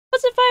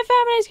What's up, Fire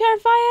Family? It's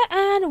Kiahonfire,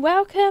 and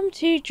welcome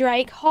to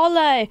Drake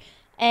Hollow,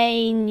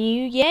 a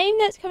new game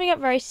that's coming up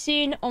very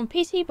soon on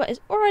PC, but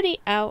it's already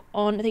out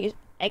on, I think it's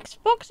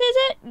Xbox, is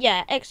it?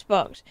 Yeah,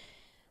 Xbox.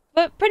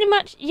 But pretty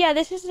much, yeah,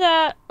 this is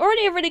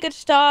already a really good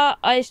start.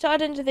 I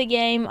started into the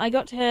game, I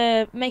got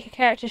to make a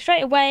character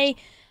straight away,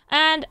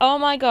 and oh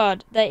my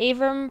god, they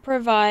even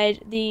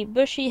provide the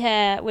bushy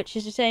hair, which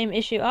is the same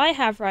issue I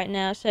have right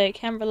now, so it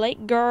can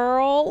relate,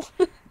 girl.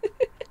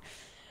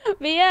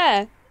 But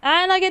yeah.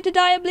 And I get to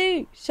dye it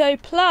blue. So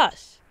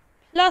plus.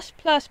 But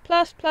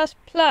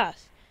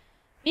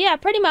yeah,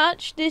 pretty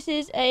much this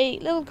is a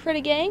little critter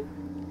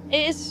game.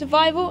 It is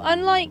survival.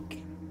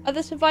 Unlike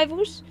other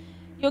survivals,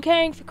 you're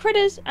caring for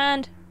critters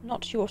and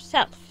not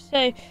yourself.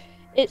 So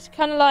it's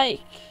kind of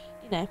like,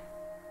 you know,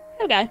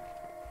 here we go.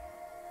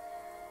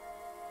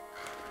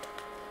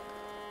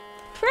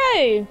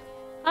 Crow.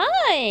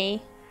 Hi.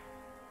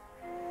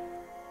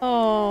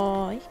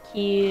 Oh, he's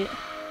cute.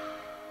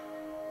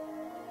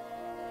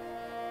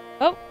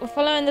 Oh, we're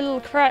following the little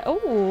crow.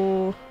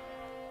 Oh,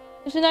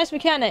 there's a nice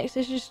mechanics.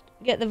 Let's just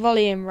get the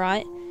volume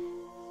right.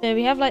 So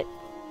we have like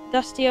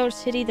dusty old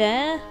city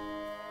there.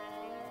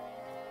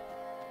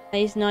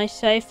 He's nice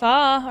so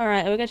far. All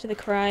right, we'll go to the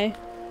crow.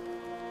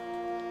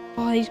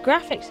 Oh, these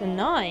graphics are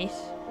nice.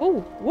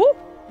 Oh, whoop,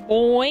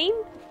 boing.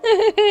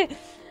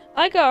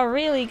 I got a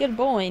really good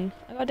boing.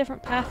 I got a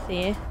different path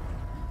here.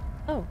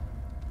 Oh,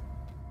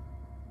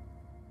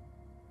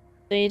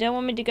 so you don't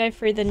want me to go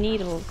through the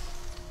needles?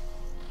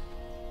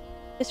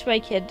 This way,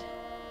 kid.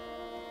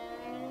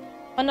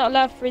 I'm not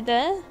allowed through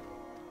there.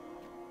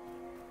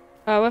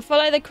 Oh, we'll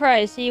follow the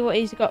crow, see what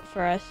he's got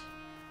for us.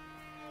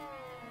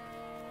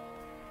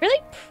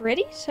 Really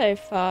pretty so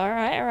far.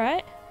 Alright,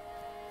 alright.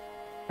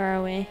 Where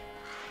are we?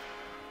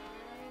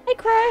 Hey,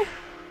 crow.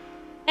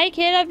 Hey,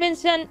 kid, I've been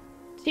sent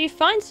to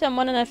find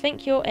someone and I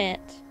think you're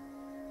it.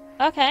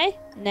 Okay,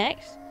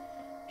 next.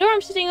 The door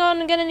I'm sitting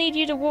on, I'm gonna need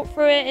you to walk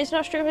through it. It's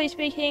not strictly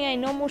speaking a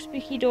normal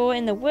spooky door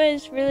in the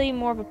woods, really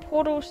more of a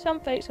portal. Some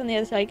folks on the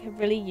other side could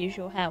really use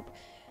your help.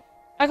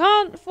 I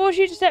can't force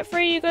you to step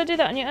through, you gotta do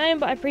that on your own,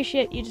 but I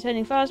appreciate you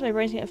descending fast. My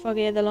brain's getting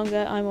foggier the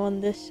longer I'm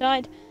on this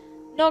side.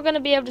 Not gonna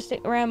be able to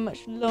stick around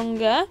much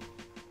longer.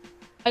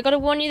 I gotta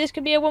warn you, this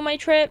could be a one-way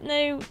trip.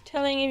 No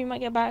telling if you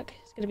might get back.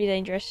 It's gonna be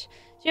dangerous.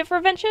 So you up for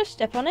adventure?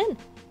 Step on in.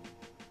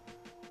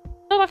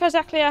 Not like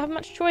exactly I have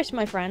much choice,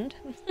 my friend.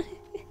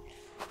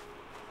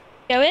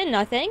 Go in,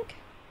 I think.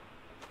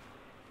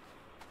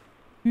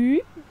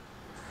 Ooh.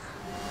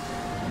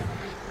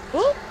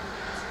 Ooh.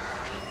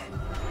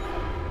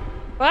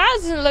 Well, that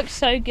doesn't look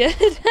so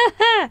good.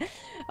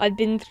 I've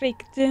been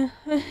tricked. Ooh.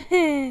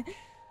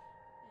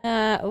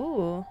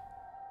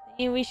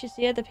 Thinking we should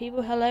see other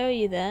people. Hello, are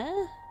you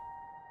there?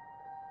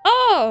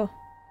 Oh!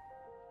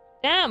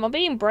 Damn, I'm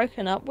being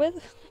broken up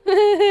with.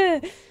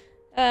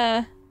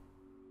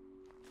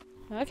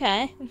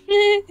 Okay.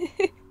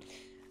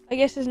 I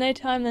guess there's no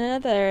time than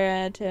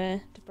another to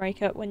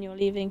break up when you're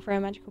leaving for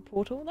a magical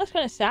portal. That's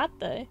kind of sad,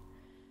 though.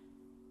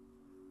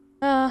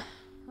 Oh,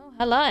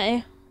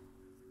 hello.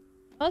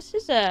 Oh, this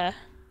is,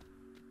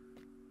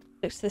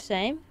 looks the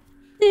same.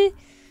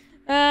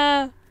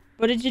 But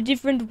it's a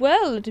different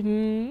world.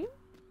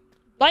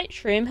 Light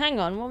shroom, hang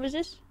on, what was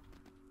this?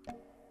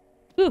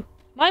 Ooh,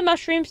 my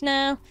mushrooms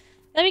now.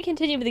 Let me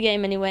continue with the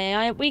game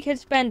anyway. We could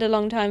spend a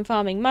long time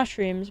farming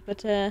mushrooms,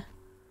 but,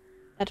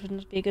 that would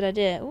not be a good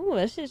idea. Ooh,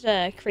 this is,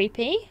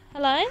 creepy.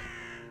 Hello?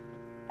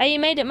 Oh, you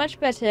made it much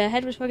better.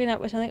 Head was fogging up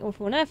with something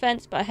awful. No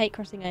offense, but I hate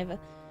crossing over.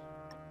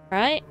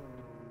 Right.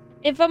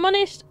 If I'm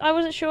honest, I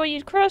wasn't sure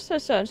you'd cross. I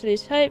was starting to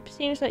lose hope.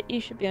 Seems like you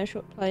should be on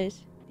short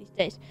supplies these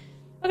days.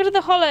 Welcome to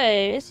the Hollow.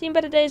 It's seen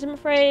better days, I'm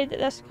afraid.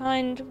 That's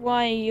kind of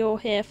why you're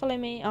here. Follow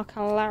me, I'll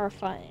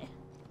clarify.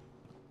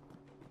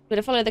 We're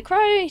gonna follow the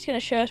crow. He's gonna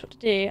show us what to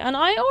do. And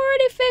I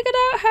already figured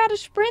out how to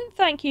sprint,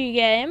 thank you,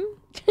 game.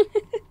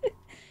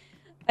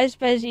 I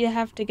suppose you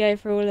have to go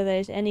through all of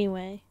those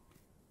anyway.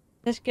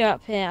 Let's go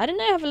up here. I didn't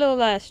know I have a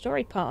little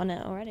story part on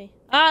it already.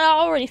 And I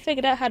already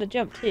figured out how to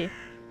jump too.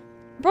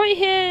 I brought you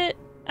here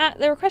at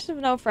the request of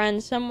an old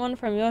friend, someone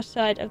from your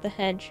side of the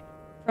hedge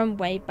from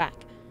way back.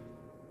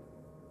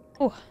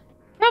 Oh,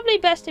 probably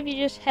best if you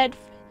just heard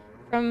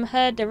from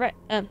her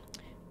directly.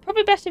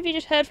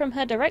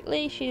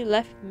 She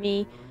left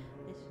me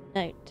this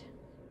note.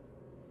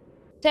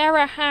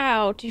 Sarah,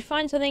 how to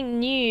find something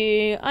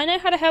new? I know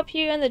how to help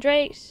you and the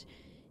Drakes.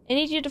 I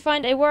need you to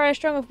find a warrior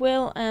strong of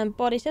will and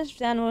body, sensitive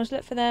to animals.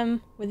 Look for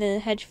them within the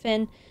hedge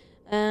fin.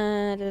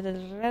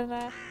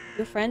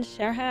 Your friend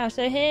Sarah Howe.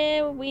 So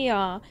here we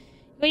are.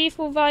 Your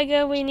youthful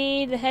vigor we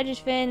need. The hedge is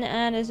thin,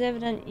 and as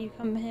evident you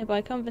come here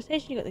by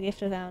conversation. You got the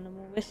gift of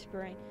animal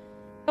whispering.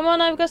 Come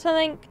on, I've got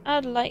something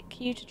I'd like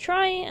you to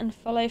try and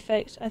follow,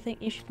 folks. I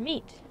think you should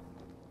meet.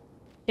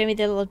 Show me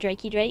the little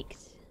drakey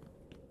drakes.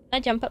 Can I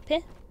jump up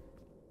here?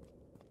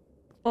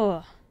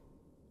 Oh.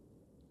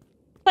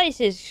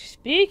 Place is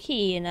spooky,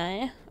 you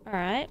know.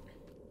 Alright.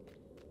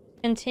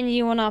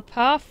 Continue on our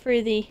path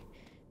through the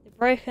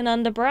broken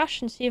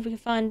underbrush and see if we can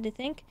find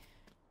anything.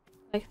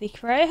 Like the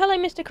crow. Hello,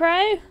 Mr.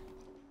 Crow.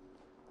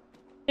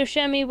 You'll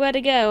show me where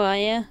to go, are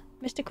you?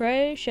 Mr.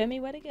 Crow, show me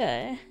where to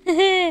go.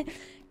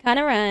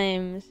 Kinda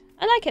rhymes.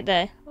 I like it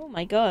though. Oh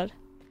my god.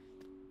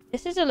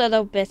 This is a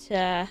little bit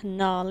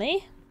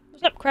gnarly.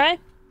 What's up, Crow?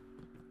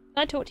 Can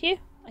I talk to you?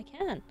 I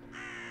can.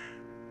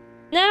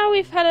 Now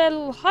we've had a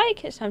little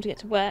hike, it's time to get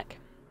to work.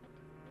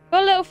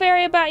 Got a little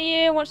theory about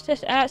you. Wants to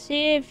test it out,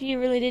 see if you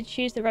really did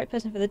choose the right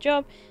person for the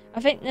job.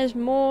 I think there's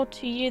more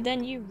to you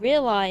than you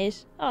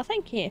realise. Oh,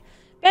 thank you.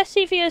 Best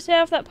see for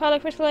yourself that pile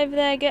of crystal over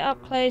there. Get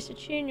up close,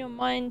 attune your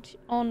mind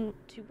on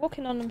to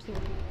walking on them.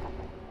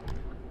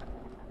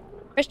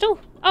 Crystal?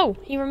 Oh,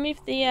 he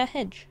removed the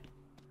hedge.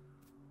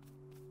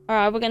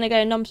 Alright, we're gonna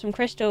go nom some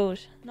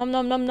crystals. Nom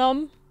nom nom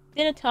nom.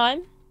 Dinner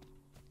time.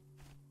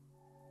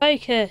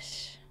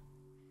 Focus.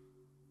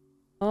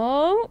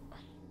 Oh.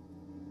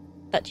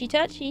 Touchy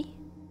touchy.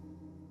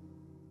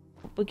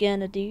 What we're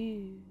gonna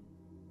do.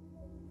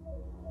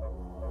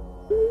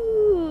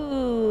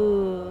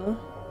 Ooh.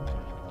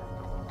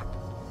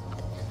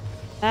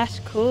 That's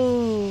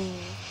cool.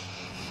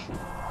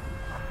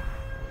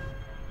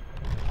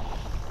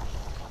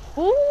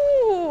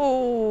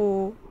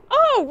 Ooh.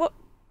 Oh, what?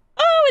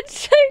 Oh, it's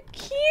so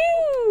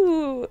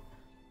cute.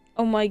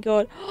 Oh my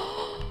god.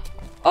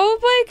 Oh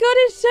my god,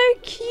 it's so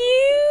cute.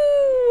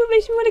 It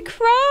makes me want to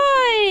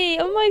cry.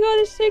 Oh my god,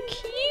 it's so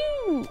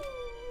cute.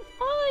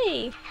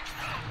 Hi.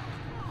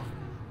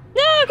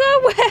 No, go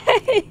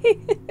away.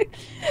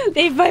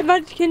 Leave my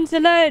munchkins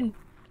alone.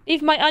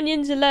 Leave my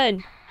onions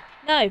alone.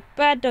 No,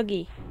 bad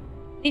doggy.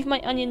 Leave my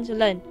onions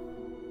alone.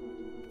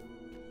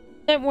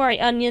 Don't worry,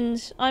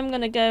 onions. I'm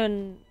gonna go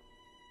and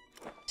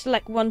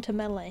select one to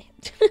melee.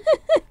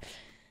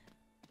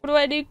 What do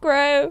I do,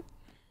 Crow?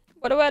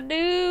 What do I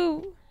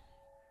do?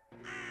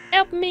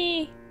 Help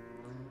me!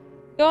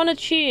 Go on a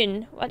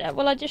tune.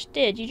 Well, I just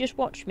did. You just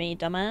watched me,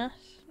 dumbass.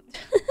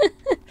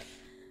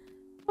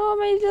 Oh,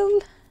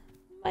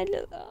 my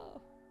little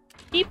oh.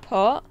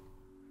 Teapot.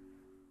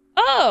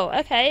 Oh,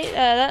 okay.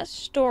 That's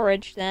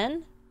storage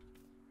then.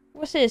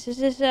 What's this? Is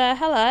this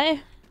hello?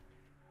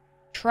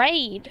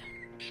 Trade.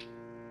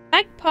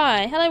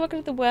 Magpie. Hello, welcome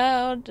to the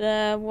world.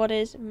 What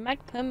is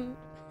Magpie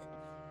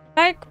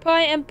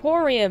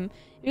Emporium?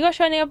 If you got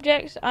shiny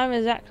objects, I'm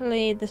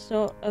exactly the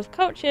sort of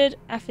cultured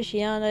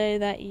aficionado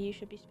that you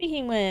should be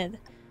speaking with.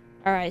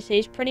 Alright, so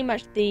he's pretty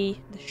much the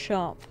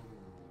shop.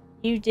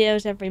 New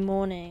deals every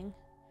morning.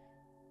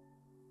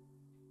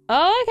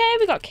 Oh, okay,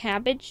 we got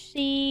cabbage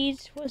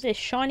seeds. What is this?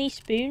 Shiny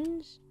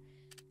spoons?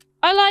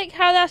 I like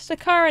how that's the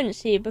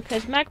currency,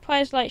 because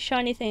magpies like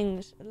shiny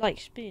things, like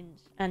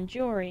spoons and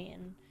jewelry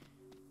and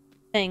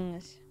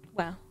things.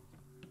 Well,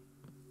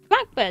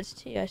 blackbirds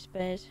too, I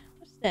suppose.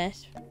 What's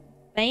this?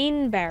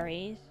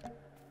 Baneberries.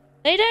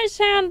 They don't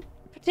sound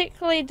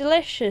particularly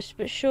delicious,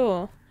 but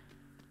sure.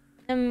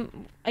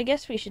 I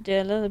guess we should do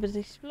a little bit of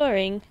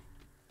exploring.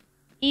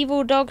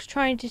 Evil dogs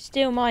trying to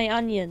steal my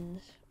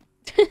onions.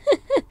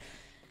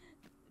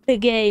 The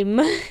game.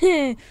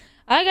 I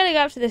gotta go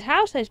up to this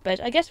house, I suppose.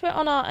 I guess we're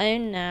on our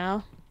own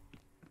now.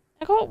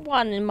 I got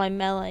one in my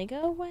melee.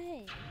 Go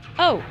away.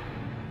 Oh.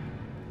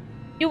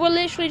 You were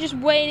literally just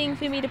waiting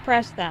for me to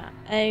press that.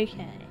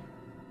 Okay.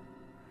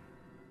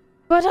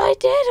 But I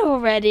did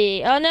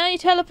already. Oh no, you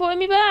teleported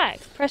me back.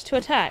 Press to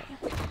attack.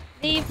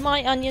 Leave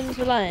my onions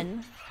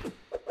alone.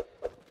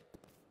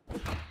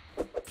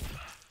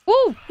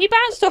 Ooh, he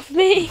bounced off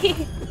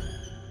me.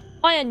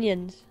 My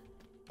onions.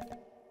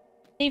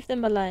 Leave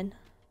them alone.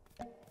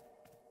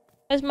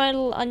 Where's my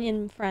little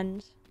onion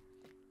friends?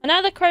 And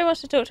now the crow wants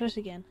to talk to us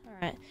again.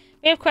 Alright.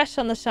 We have quests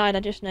on the side,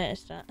 I just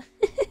noticed that.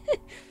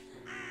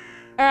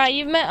 Alright,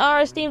 you've met our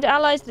esteemed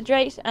allies, the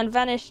Drakes, and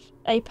vanished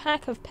a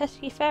pack of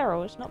pesky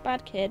ferals. Not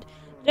bad, kid.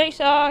 The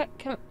Drakes are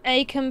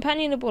a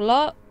companionable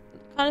lot.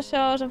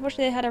 Connoisseurs,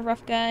 unfortunately, they had a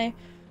rough go.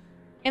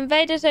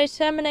 Invaders, those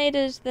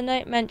Terminators the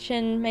note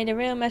mentioned, made a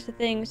real mess of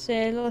things, so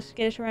a little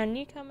skittish around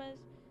newcomers.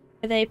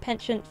 With a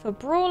penchant for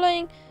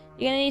brawling.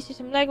 You're going to need to do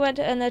some legwork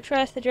to earn their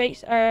trust. The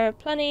Drakes are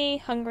plenty,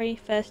 hungry,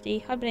 thirsty,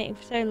 hibernating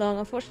for so long.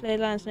 Unfortunately,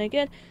 the land's no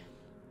good.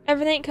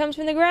 Everything that comes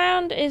from the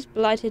ground is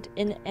blighted,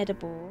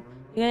 inedible.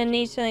 You're going to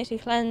need something to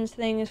cleanse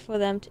things for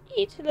them to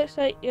eat. It looks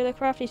like you're the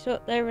crafty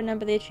sort though.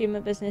 Remember the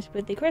attunement business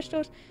with the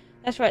crystals.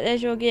 That's right,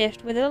 there's your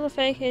gift. With a little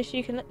focus,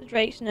 you can let the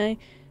Drakes know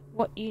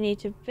what you need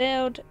to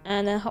build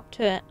and then hop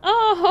to it.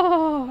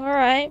 Oh,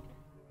 alright.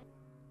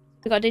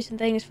 We've got to do some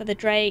things for the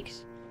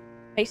Drakes.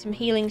 Make some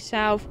healing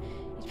salve.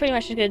 It's pretty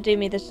much just going to do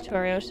me the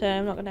tutorial, so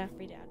I'm not going to have to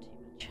read it out too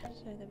much.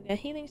 So there we go,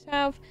 healing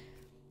salve.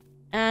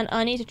 And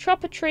I need to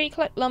chop a tree,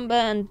 collect lumber,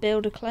 and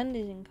build a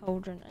cleansing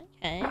cauldron.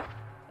 Okay.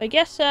 I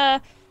guess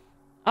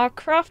our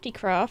crafty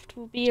craft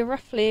will be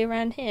roughly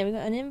around here. We've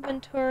got an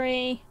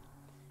inventory.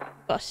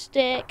 We've got a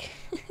stick.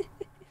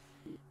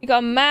 We got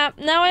a map.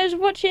 Now I was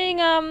watching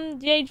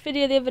the Age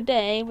video the other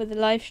day with the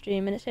live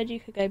stream, and it said you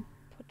could go.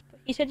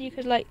 He said you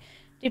could like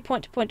do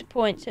point to point to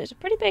point. So it's a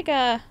pretty big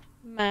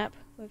map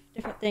with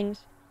different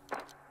things.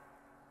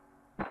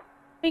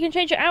 You can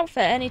change your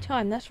outfit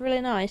anytime. That's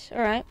really nice. All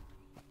right.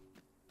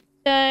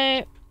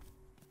 So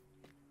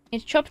Need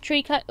to chop a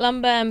tree, collect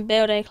lumber, and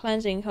build a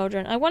cleansing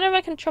cauldron. I wonder if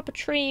I can chop a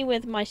tree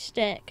with my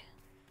stick.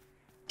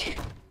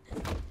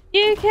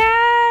 You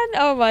can!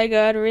 Oh my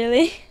god,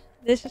 really?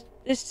 This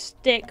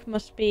stick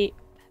must be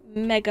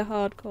mega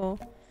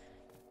hardcore.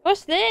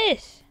 What's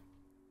this?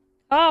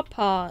 Car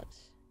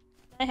parts.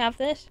 Can I have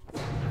this?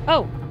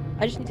 Oh,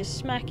 I just need to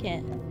smack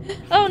it.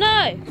 Oh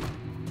no!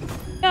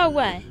 Go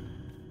away.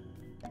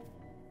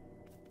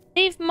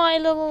 Leave my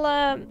little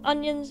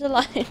onions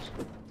alone.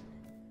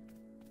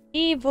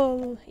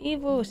 Evil,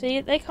 evil.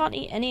 See, they can't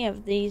eat any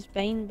of these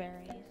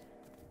baneberries.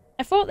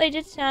 I thought they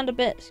did sound a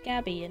bit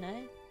scabby, you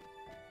know.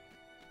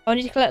 I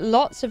need to collect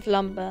lots of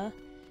lumber.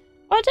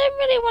 I don't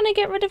really want to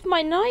get rid of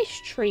my nice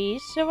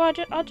trees, so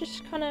I'll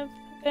just kind of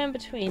go in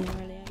between,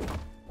 really.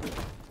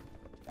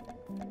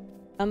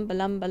 Lumber,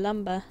 lumber,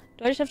 lumber.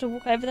 Do I just have to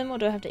walk over them, or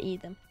do I have to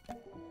eat them?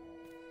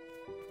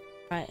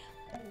 Right,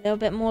 a little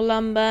bit more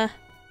lumber.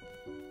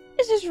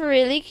 This is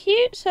really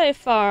cute so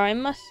far, I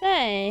must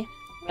say.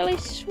 Really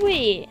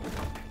sweet.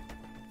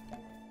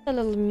 A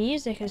little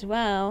music as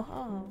well.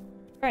 Oh,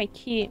 very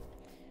cute.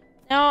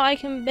 Now I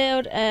can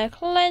build a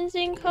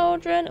cleansing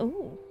cauldron.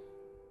 Ooh.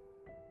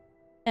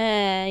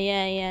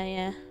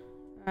 Yeah.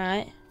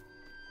 Alright.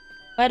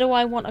 Where do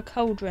I want a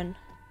cauldron?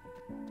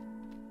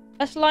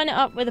 Let's line it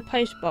up with a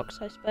post box,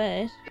 I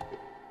suppose.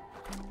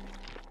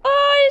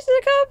 Oh, it's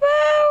the couple!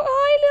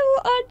 Hi, little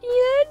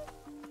onion!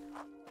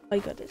 Oh my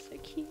god, it's so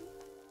cute.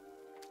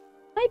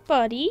 Hi,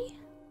 buddy.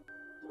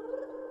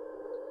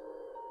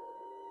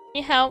 Can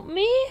you help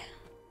me?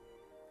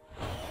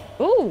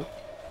 Ooh.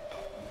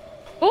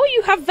 Oh,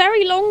 you have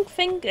very long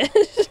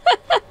fingers.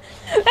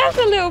 That's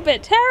a little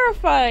bit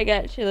terrifying,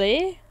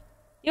 actually.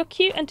 You're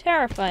cute and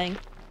terrifying.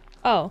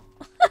 Oh.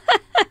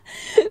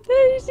 Did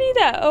you see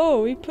that?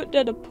 Oh, we put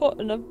down a pot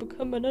and I've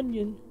become an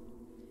onion.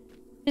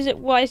 Is it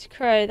Wise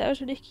Crow? That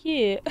was really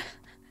cute.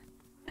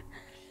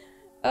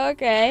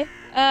 Okay.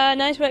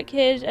 Nice work,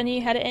 kids. I knew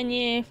you had it in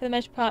you. For the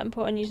most part,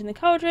 important using the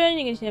cauldron.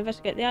 You're going to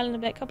investigate the island a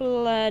bit.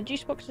 Couple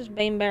juice boxes,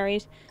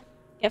 baneberries.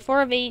 Get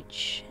 4 of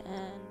each.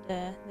 And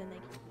then they...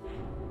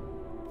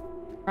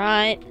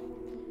 Right.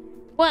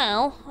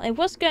 Well, I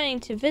was going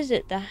to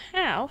visit the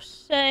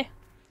house, so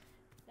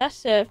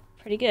that's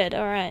pretty good.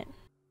 Alright.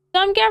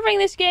 So I'm gathering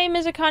this game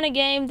is a kind of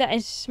game that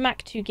is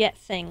smack to get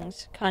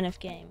things kind of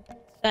game.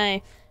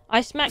 So,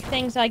 I smack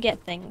things, I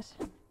get things.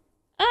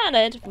 And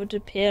it would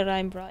appear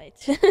I'm right.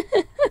 Okay.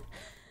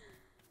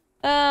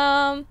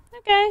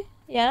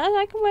 Yeah,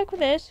 I can work with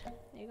this.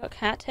 You got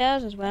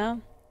cattails as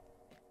well.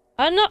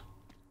 I've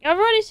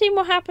already seen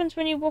what happens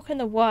when you walk in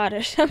the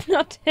water, so I'm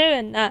not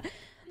doing that.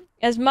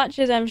 As much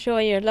as I'm sure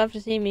you'd love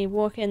to see me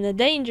walk in the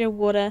danger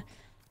water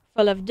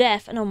full of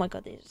death. And oh my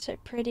god, these are so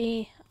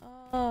pretty.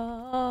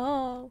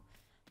 Oh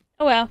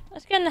well,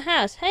 let's get in the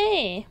house.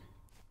 Hey!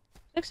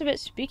 Looks a bit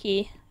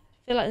spooky. I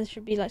feel like there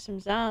should be like some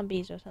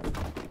zombies or something.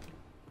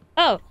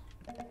 Oh!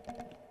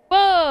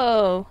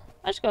 Whoa!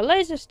 I just got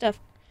loads of stuff.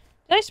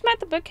 Did I smack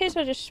the bookcase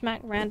or just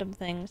smack random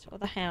things? Or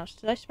the house?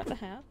 Did I smack the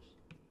house?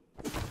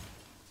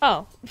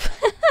 Oh.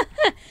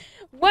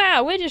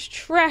 Wow, we're just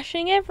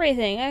trashing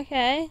everything.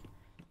 Okay.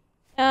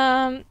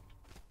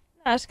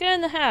 Let's go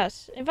in the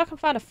house. If I can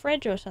find a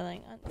fridge or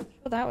something, I'm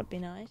sure that would be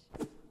nice.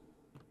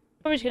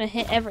 Probably just gonna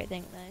hit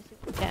everything though, so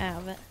we can get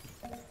out of it.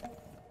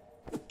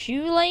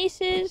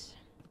 Shoelaces?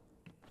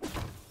 I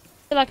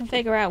feel I can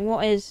figure out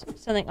what is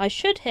something I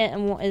should hit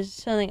and what is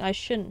something I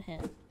shouldn't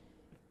hit.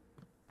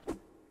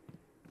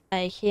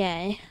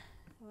 Okay.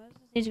 Well, it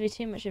doesn't need to be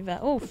too much of a...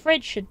 Oh,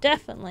 fridge should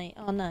definitely...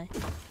 Oh, no.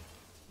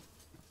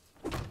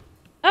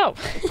 Oh!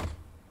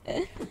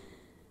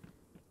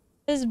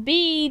 There's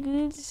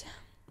beans.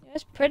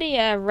 It's pretty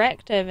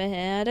wrecked over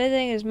here. I don't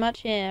think there's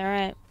much here.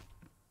 Alright.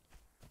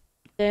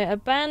 The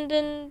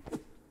abandoned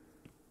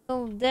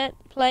little dead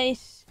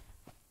place.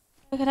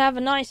 We could have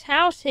a nice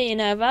house here, you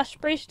know. If I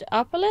spruced it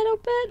up a little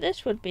bit,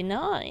 this would be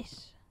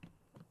nice.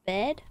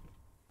 Bed.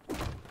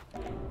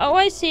 Oh,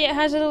 I see. It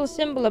has a little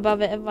symbol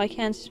above it if I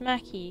can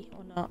smacky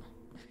or not.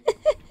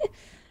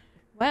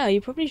 Wow, you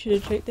probably should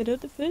have checked that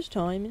out the first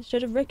time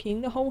instead of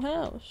wrecking the whole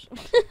house.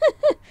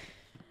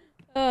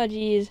 Oh,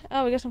 jeez.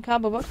 Oh, we got some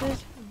cardboard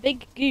boxes.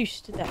 Big goose,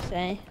 did that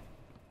say?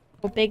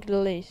 Or big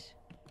loose?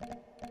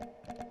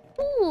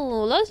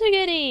 Ooh, lots of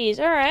goodies.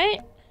 Alright.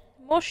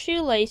 More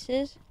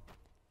shoelaces.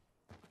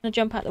 I'm gonna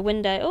jump out the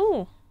window.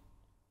 Ooh.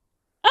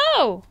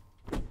 Oh!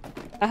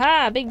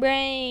 Aha! Big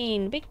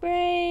brain! Big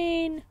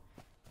brain!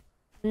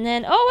 And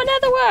then... Oh,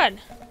 another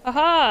one!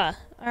 Aha!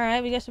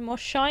 Alright, we got some more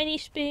shiny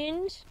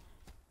spoons.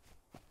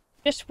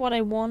 Just what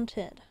I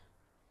wanted.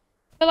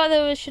 I feel like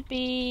there should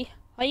be...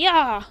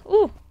 Hiya!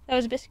 Ooh! That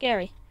was a bit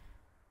scary.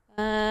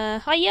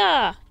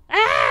 Hiya!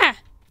 Ah!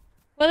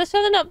 Well, there's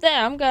something up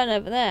there. I'm going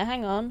over there.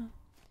 Hang on.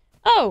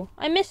 Oh!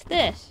 I missed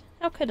this.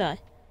 How could I?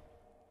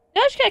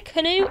 Did I just get a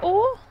canoe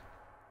ore?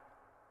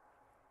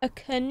 A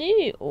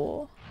canoe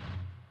ore?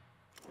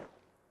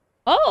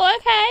 Oh,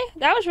 okay.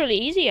 That was really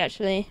easy,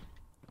 actually.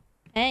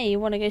 Hey, you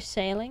want to go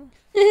sailing?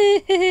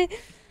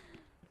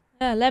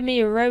 Let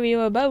me row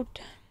you a boat.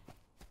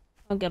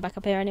 I'll go back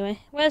up here anyway.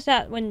 Where's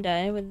that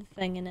window with the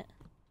thing in it?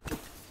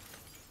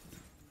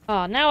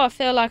 Oh, now I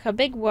feel like a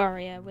big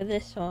warrior with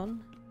this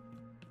on.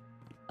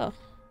 Oh,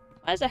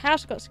 why has the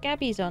house got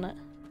scabbies on it?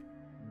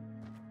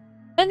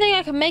 I don't think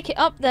I can make it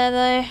up there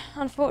though,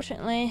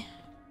 unfortunately.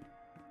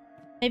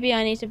 Maybe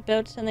I need to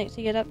build something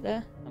to get up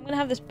there. I'm gonna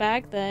have this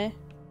bag though.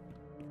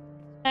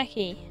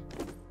 Smacky.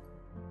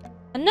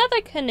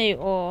 Another canoe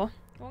ore.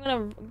 I'm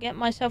gonna get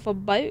myself a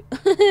boat.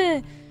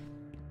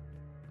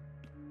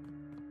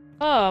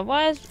 Oh,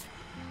 why do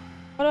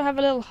I have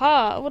a little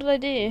heart? What did I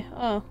do?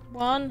 Oh,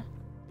 one.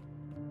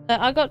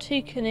 I got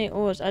 2 canoe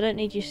oars. I don't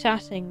need you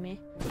sassing me.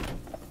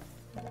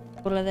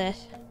 All of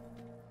this.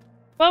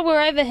 While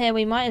we're over here,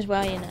 we might as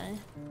well, you know.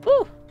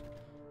 Ooh!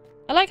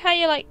 I like how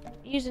you're like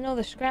using all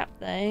the scrap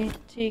though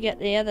to get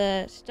the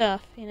other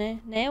stuff, you know.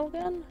 Nail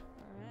gun?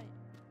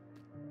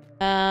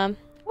 Alright.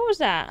 What was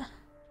that?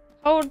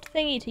 Hold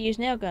thingy to use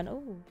nail gun.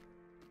 Ooh.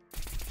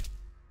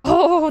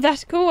 Oh,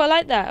 that's cool. I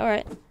like that.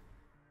 Alright.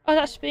 Oh,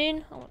 that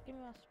spoon? Oh, give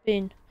me my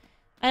spoon.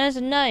 And there's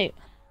a note.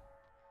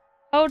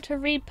 Hold to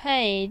read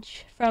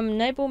page from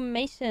Noble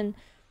Mason.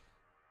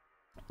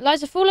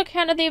 Lies a full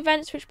account of the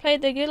events which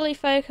plagued the goodly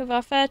folk of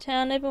our fair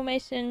town. Noble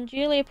Mason,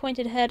 duly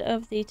appointed head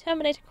of the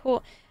Terminator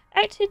Court,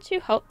 acted to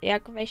halt the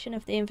aggravation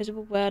of the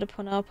invisible world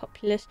upon our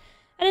populace,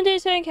 and in doing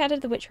so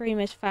encountered the witchery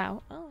most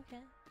foul. Oh,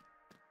 okay.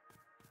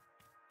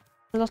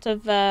 A lot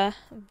of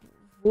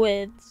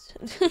words.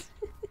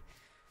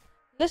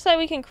 Looks like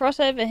we can cross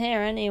over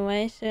here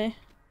anyway, so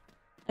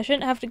I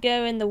shouldn't have to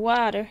go in the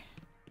water.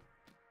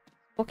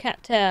 Or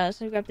cattails.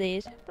 Let me grab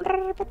these.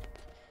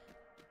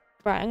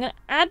 Right, I'm gonna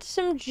add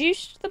some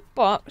juice to the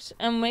box,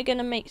 and we're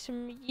gonna make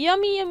some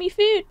yummy, yummy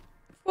food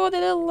for the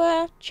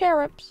little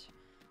cherubs.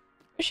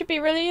 It should be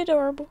really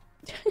adorable.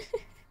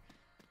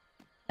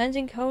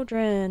 Cleansing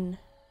cauldron.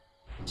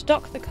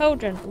 Stock the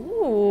cauldron.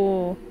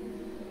 Ooh.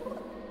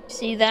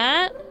 See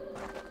that?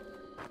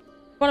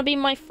 Wanna be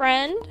my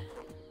friend?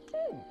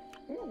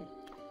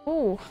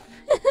 Ooh.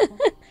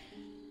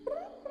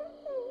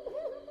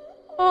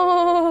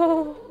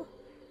 Oh.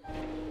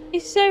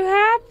 He's so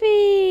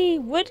happy!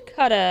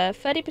 Woodcutter,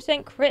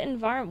 30% crit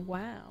environment.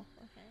 Wow.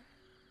 Okay.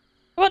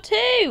 I got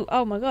 2!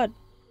 Oh my god.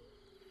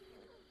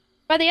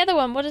 By the other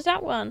one, what is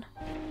that one?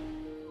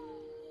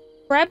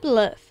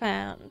 Breblet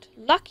found.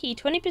 Lucky,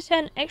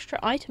 20% extra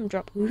item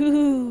drop.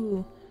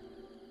 Ooh.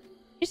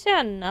 You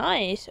sound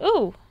nice.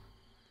 Ooh.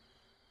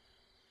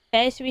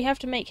 Okay, so we have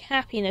to make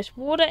happiness.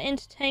 Water,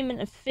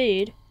 entertainment, and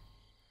food.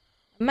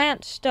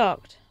 Amount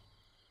stocked.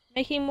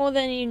 Making more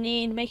than you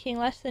need, making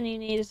less than you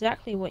need,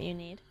 exactly what you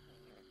need.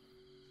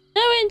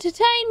 No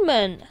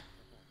entertainment!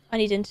 I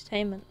need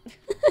entertainment.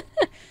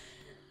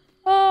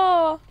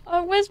 Oh,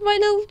 where's my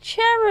little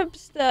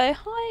cherubs though?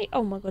 Hi.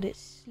 Oh my god,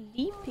 it's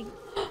sleeping.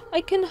 I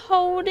can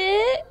hold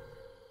it.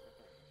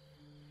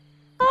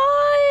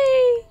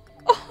 Hi.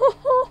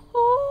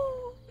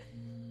 Oh.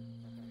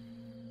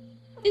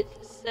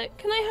 It's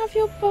can I have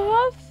your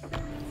bath?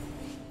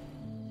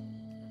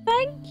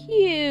 Thank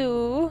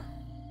you.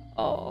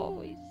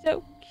 Oh, he's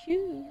so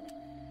cute.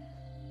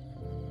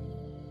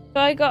 So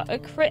I got a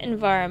crit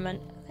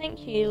environment.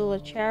 Thank you, little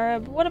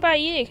cherub. What about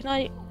you? Can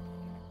I...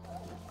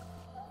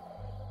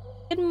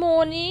 Good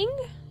morning.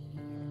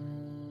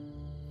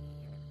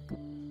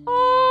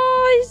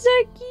 Oh, he's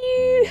so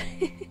cute.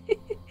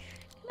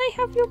 Can I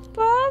have your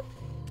buff?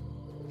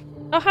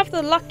 I'll have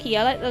the lucky.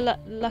 I like the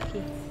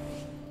lucky.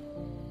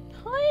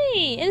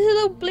 Hi. There's a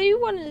little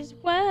blue one as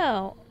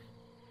well.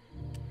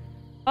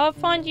 I'll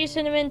find you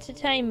some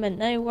entertainment.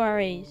 No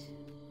worries.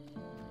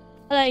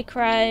 Hello,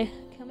 Crow.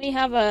 Can we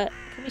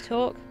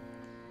talk?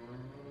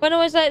 When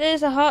always like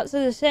this, the hearts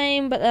are the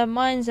same, but their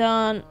minds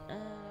aren't.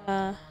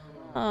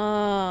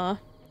 I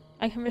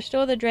can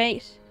restore the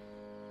drakes,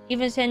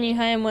 even send you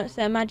home once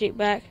their magic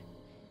back.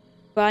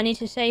 But I need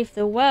to save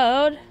the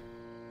world.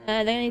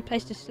 They need a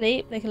place to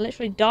sleep. They can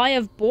literally die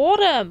of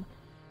boredom.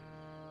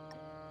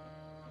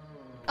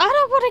 I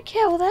don't want to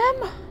kill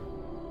them.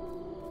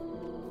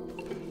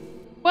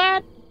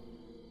 What?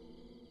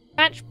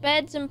 Match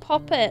beds and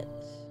poppets.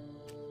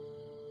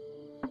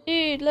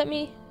 Dude, let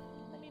me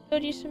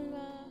build you some,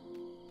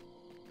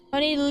 I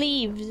need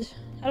leaves.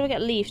 How do I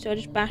get leaves? Do I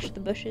just bash the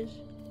bushes?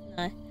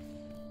 No.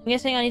 I'm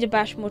guessing I need to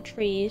bash more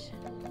trees.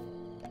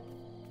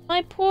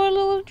 My poor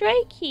little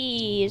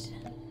drakeys.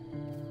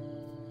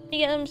 Let me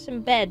get them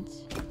some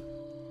beds.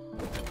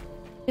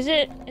 Is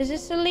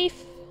this a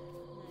leaf?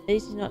 No,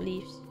 this is not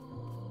leaves.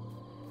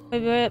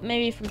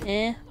 Maybe from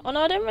here. Oh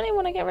no, I don't really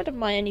want to get rid of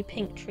my only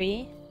pink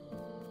tree.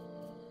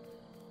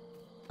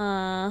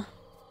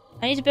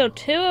 I need to build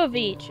 2 of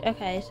each.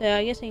 Okay, so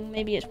I'm guessing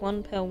maybe it's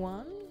 1 per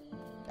one.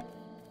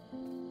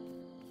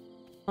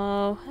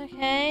 Oh,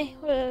 okay.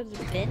 Where's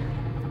the bin?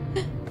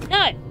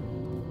 No!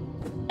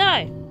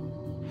 No!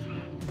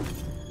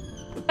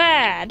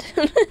 Bad!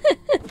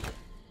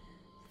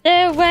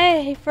 Stay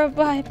away from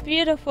my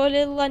beautiful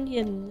little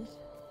onions.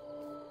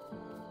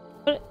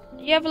 What,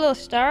 do you have a little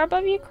star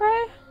above you,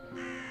 Crow?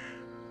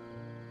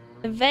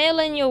 The veil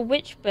in your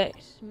witch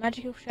books.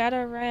 Magical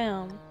shadow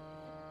realm.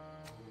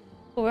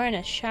 Oh, we're in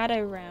a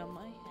shadow realm.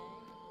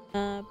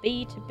 Okay.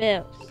 B to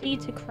build. C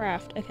to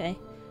craft. Okay.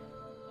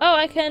 Oh,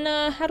 I can,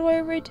 how do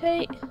I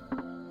rotate?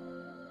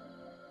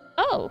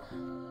 Oh.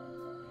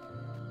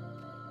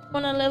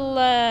 Want a little,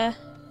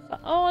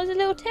 oh, there's a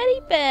little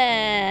teddy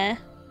bear.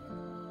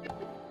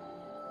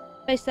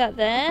 Place that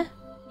there.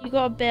 You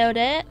gotta build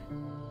it.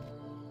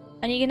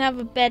 And you can have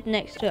a bed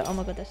next to it. Oh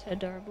my god, that's so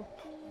adorable.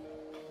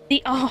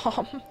 The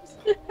arms.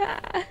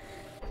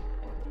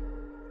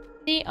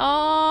 The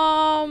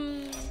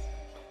arms.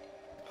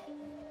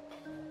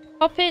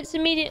 Puppets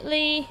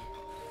immediately.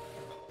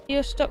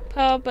 Your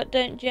stockpile, but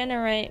don't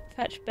generate.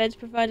 Thatch beds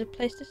provide a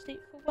place to sleep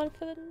for one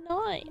for the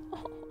night.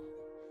 Oh.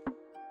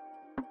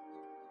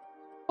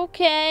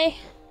 Okay.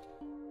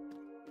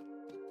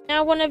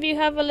 Now one of you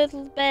have a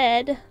little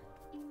bed.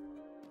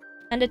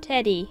 And a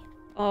teddy.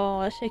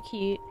 Oh, that's so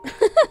cute.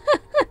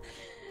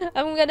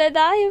 I'm gonna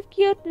die of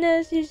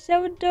cuteness. He's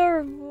so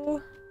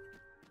adorable.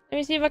 Let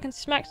me see if I can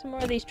smack some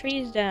more of these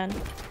trees down.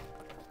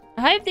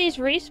 I hope these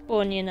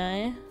respawn, you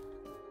know.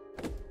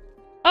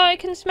 Oh, I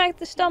can smack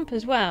the stump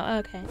as well.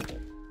 Okay.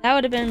 That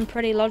would have been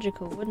pretty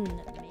logical, wouldn't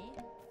it, me?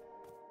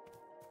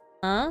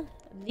 Huh?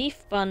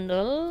 Leaf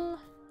bundle.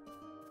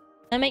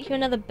 Can I make you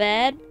another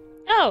bed?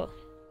 Oh!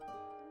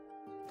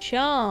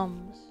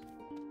 Charms.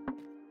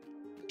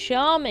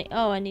 Charming.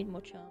 Oh, I need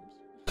more charms.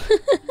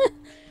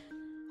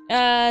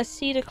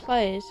 Cedar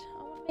clothes.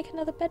 I want to make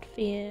another bed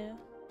for you.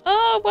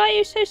 Oh, why are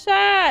you so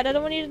sad? I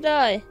don't want you to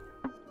die.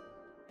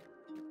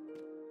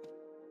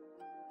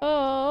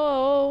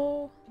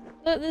 Oh,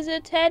 look, there's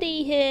a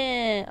teddy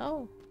here.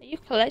 Oh, are you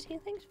collecting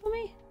things for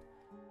me?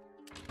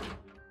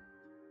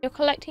 You're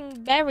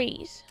collecting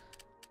berries.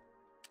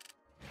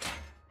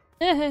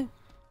 Oh,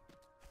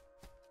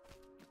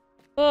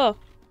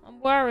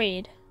 I'm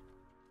worried.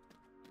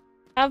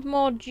 Have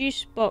more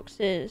juice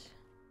boxes.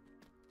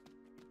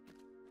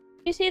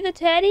 You see the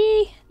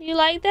teddy? You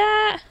like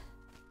that?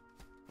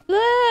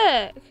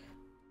 Look!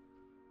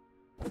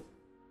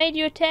 Made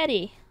you a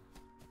teddy.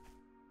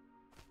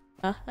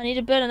 I need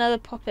to build another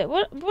puppet. How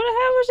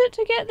was it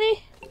to get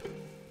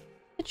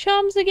the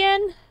charms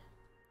again?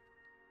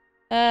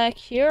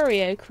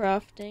 Curio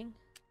crafting.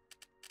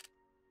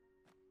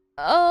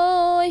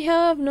 Oh, I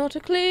have not a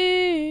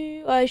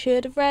clue. I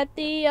should have read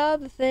the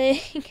other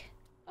thing.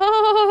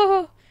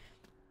 Oh!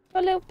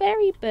 A little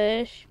berry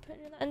bush.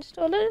 Putting that in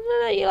store.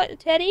 Look, you like the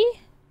teddy?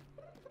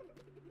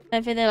 I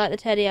don't think they like the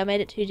teddy. I made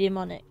it too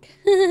demonic.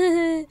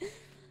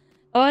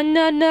 Oh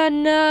no no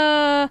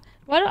no!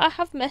 Why don't I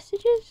have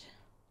messages?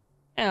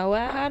 Oh,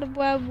 how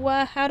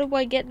do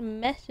I get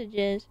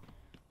messages?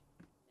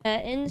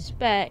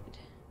 Inspect.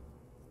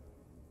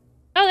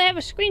 Oh, they have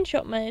a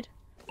screenshot mode.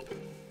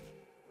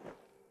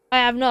 I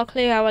have no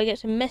clue how I get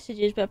some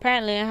messages, but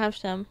apparently I have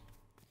some.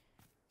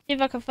 See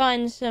if I can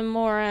find some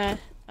more. I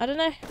don't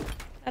know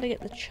how to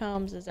get the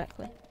charms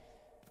exactly.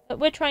 But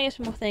we're trying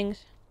some more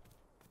things.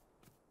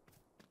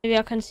 Maybe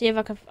I can see if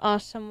I can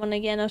ask someone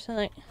again or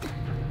something.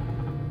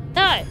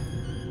 No!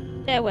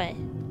 Stay away.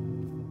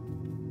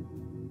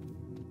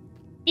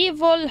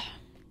 Evil!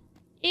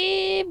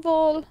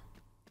 Evil!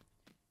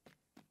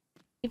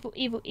 Evil,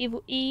 evil,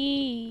 evil,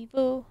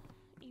 evil.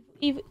 Evil,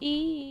 evil,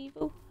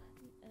 evil.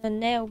 A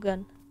nail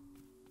gun.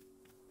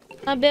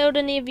 Can I build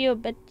any of you a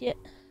bed yet?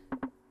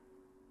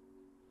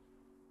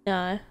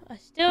 No. I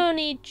still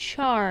need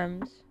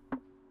charms.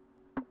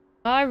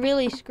 I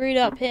really screwed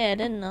up here,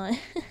 didn't I?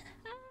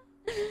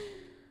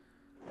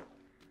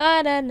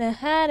 I don't know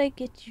how to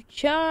get you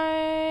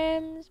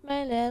charms,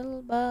 my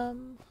little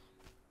bum.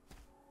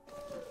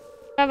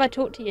 Have I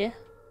talked to you?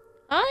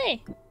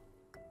 Hi!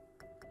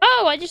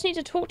 Oh, I just need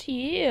to talk to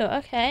you.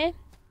 Okay.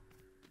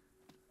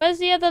 Where's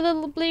the other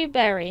little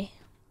blueberry?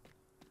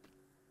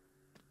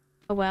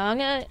 Oh well, I'm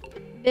gonna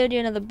build you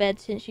another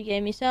bed since you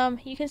gave me some.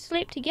 You can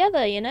sleep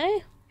together, you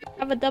know?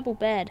 Have a double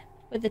bed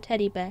with the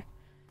teddy bear.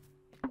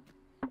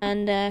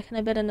 And can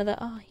I build another?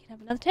 Oh, you can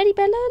have another teddy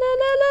bear. La la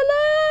la la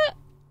la.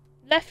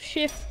 Left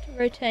shift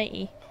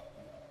rotate.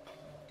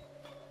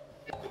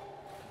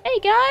 There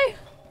you go.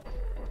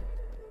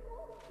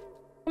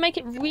 Make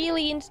it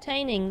really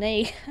entertaining. There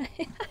you go.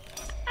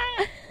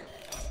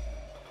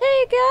 There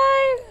you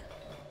go.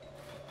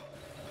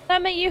 Does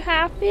that make you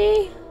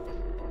happy?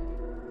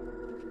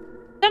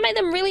 Does that make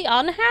them really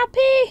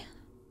unhappy?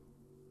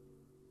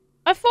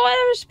 I thought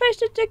I was supposed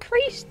to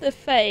decrease the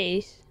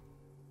face.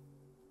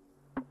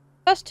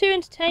 +2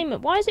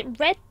 entertainment. Why is it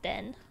red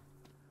then?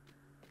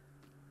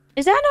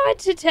 Is that not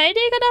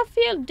entertaining enough for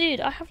you?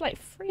 Dude, I have like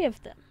 3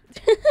 of them.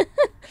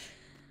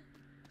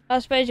 I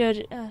suppose you're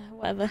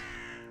whatever.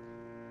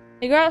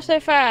 You grow up so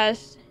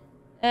fast.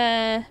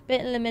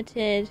 Bit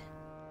limited.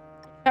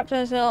 Trapped on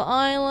this little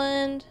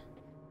island.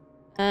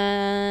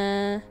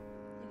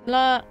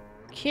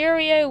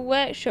 Curio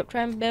workshop.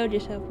 Try and build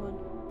yourself one.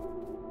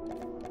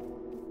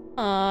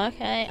 Oh,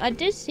 okay. I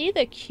did see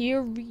the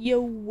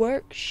curio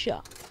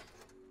workshop.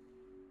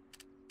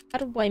 How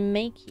do I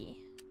make you?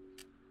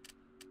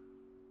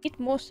 Need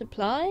more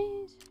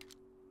supplies?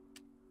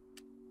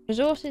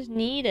 Resources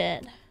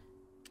needed.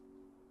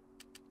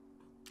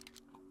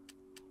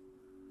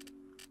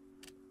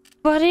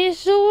 But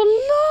it's all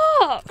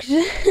locked!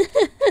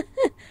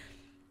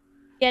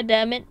 Yeah,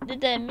 damn it.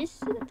 Did I miss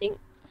something?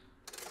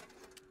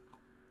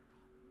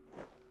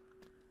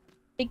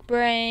 Big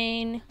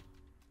brain.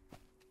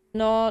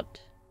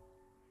 Not.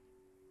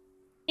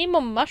 Need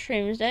more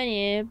mushrooms, don't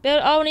you?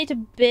 Build. Oh, I need to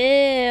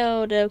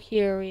build a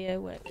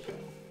curio workshop.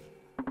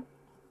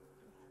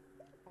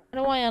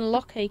 How do I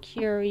unlock a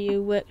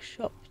curio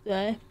workshop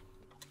though?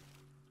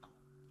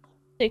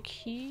 The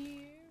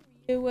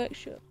curio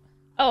workshop.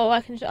 Oh,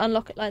 I can just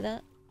unlock it like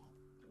that.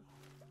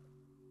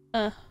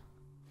 No,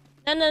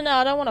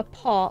 I don't want a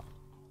pot.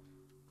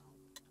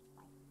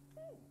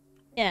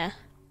 Yeah.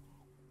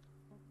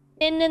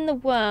 In the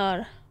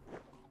world.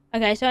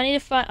 Okay, so I need to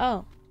find.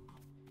 Oh.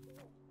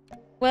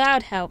 Well, that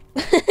would help.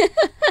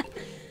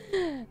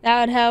 That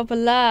would help a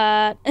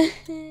lot.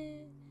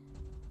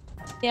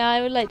 Yeah,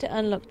 I would like to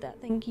unlock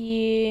that. Thank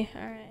you.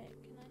 Alright.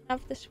 Can I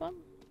have this one?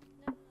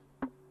 No.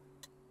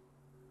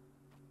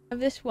 Have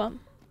this one.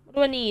 What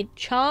do I need?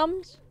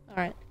 Charms?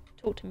 Alright.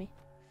 Talk to me.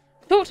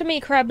 Talk to me,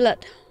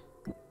 Crablet.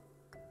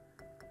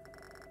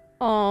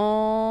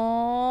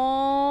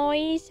 Oh,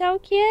 he's so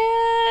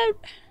cute.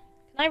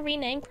 Can I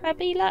rename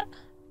Crablet?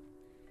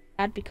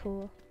 That'd be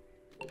cool.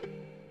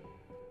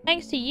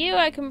 Thanks to you,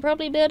 I can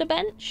probably build a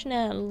bench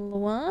now.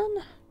 One.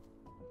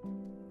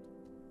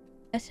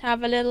 Let's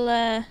have a little,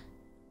 there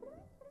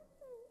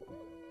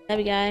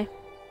we go.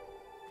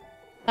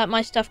 Got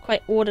my stuff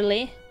quite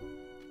orderly.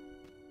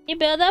 Can you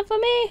build that for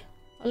me?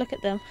 Oh, look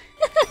at them.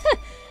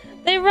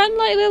 They run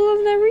like little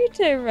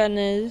Naruto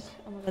runners.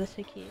 Oh my god, they're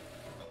so cute.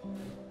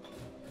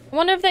 I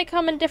wonder if they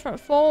come in different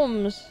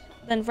forms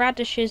than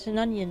radishes and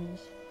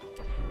onions.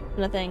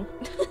 Kind of thing.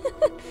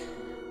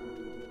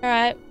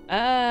 Alright,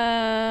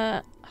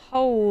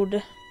 hold.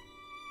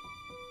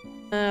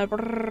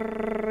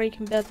 You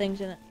can build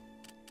things in it.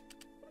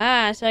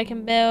 Ah, so I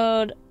can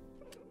build.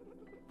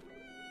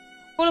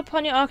 Call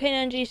upon your arcane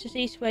energies to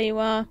cease where you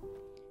are.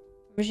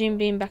 Resume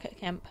being back at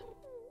camp.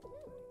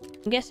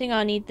 I'm guessing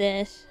I need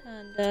this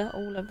and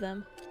all of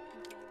them.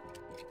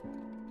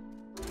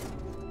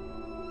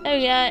 There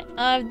we go.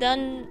 I've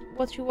done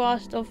what you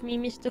asked of me,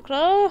 Mr.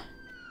 Claw.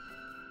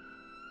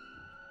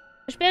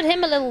 Let's build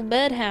him a little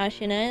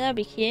birdhouse, you know. That'd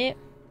be cute.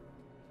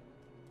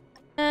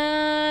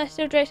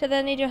 Still Drake said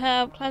I need your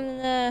help. Climb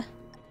the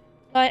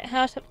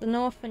lighthouse up the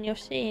north and you'll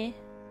see.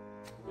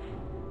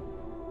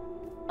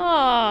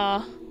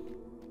 Ah,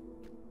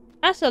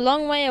 that's a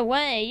long way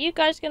away. You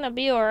guys gonna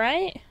be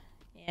alright?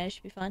 Yeah, it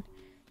should be fine.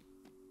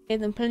 Give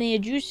them plenty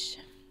of juice.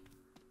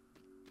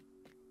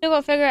 Still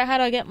gotta figure out how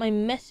to get my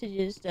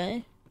messages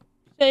though.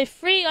 So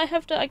free, I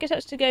have to. I guess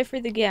that's to go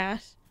through the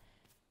gas.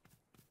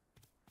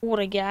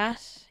 Water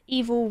gas,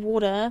 evil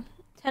water,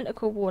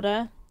 tentacle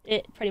water.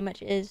 It pretty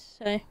much is.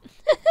 So,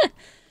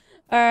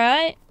 all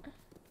right.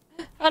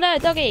 Oh no,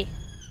 doggy!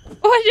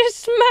 Oh, I just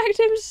smacked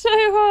him so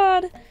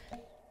hard.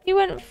 He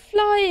went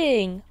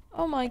flying.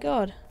 Oh my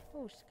god.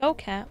 Oh,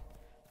 skullcap.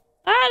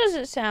 That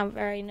doesn't sound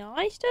very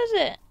nice, does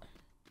it?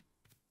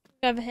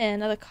 Over here,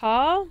 another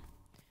car.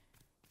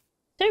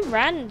 So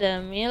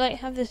random. You like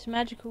have this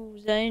magical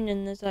zone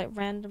and there's like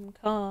random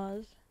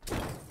cars.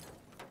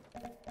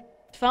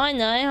 It's fine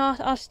though.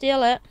 I'll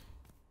steal it.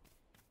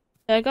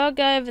 So I gotta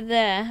go over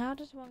there. How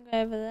does one go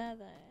over there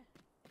though?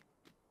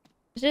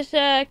 Is this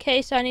a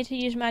case I need to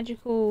use magic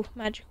for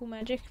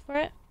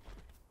it?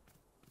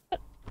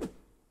 Can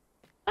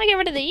I get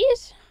rid of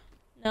these?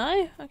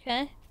 No?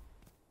 Okay.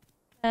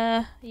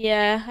 Yeah,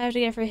 I have to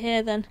go through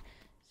here then.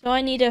 So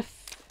I need to do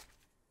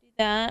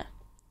that.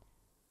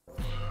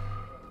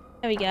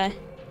 There we go.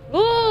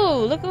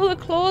 Ooh, look at all the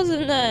claws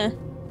in there.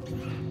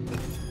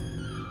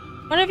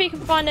 Wonder if you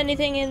can find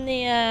anything in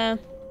the,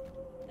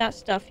 that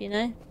stuff, you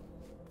know?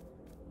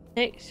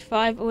 6,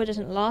 5, oh, it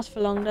doesn't last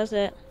for long, does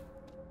it?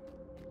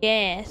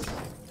 Yes.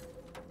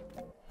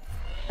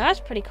 That's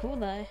pretty cool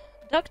though.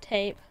 Duct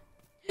tape.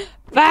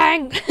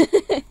 Bang!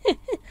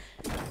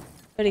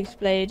 Would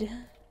explode.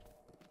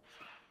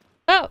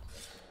 Oh!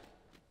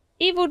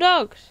 Evil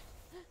dogs!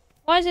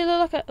 Why does it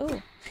look like a...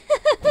 Oh.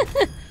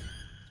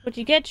 What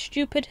you get,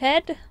 stupid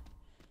head?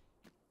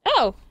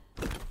 Oh!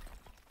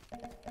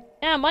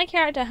 Yeah, my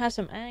character has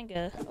some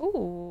anger.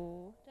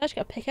 Ooh. I just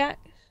got a pickaxe.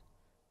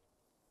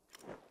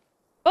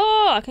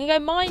 Oh, I can go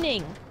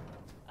mining!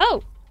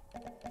 Oh!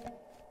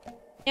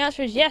 The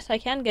answer is yes, I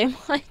can go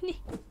mining.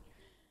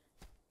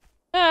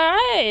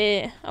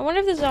 Alright. I wonder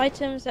if there's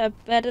items that are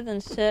better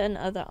than certain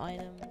other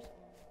items.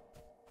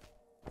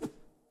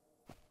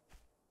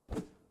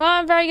 Well,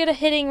 I'm very good at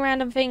hitting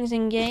random things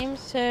in games,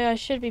 so I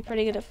should be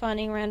pretty good at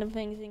finding random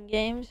things in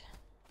games.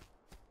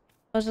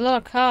 There's a lot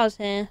of cars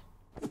here.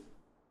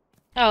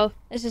 Oh,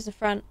 this is the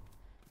front.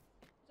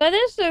 So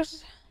this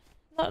looks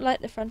not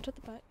like the front or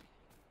the back.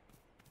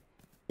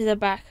 This is the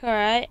back,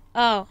 alright.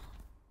 Oh.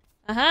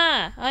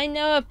 Aha! I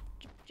know a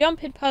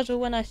jumping puzzle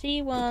when I see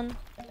one.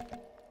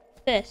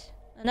 What's this?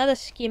 Another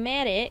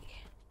schematic.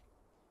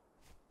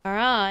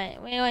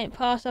 Alright, we won't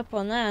pass up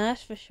on that,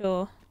 that's for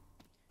sure.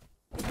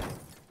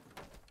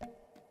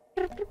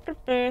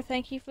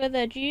 Thank you for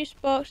the juice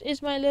box.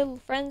 Is my little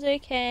friends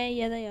okay?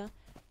 Yeah, they are.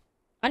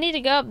 I need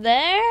to go up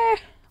there.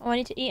 Oh, I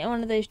need to eat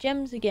one of those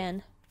gems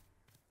again.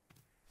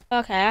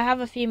 Okay, I have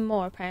a few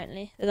more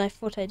apparently than I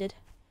thought I did.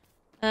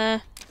 Yeah,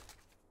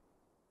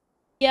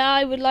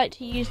 I would like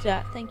to use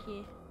that. Thank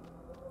you.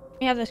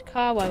 We have this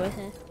car while we're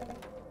here.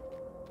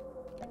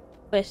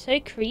 We're so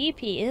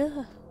creepy.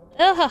 Ugh.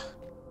 Ugh.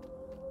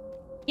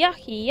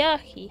 Yucky,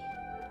 yucky.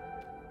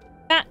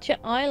 Thatcher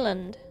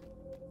Island.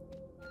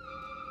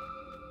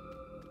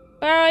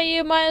 Where are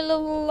you, my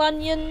little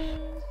onions?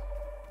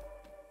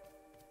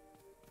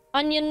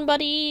 Onion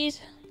buddies.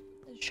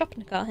 There's a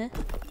shopping cart here.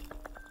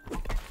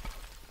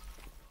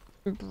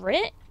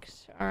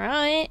 Bricks?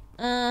 Alright.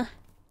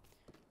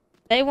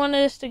 They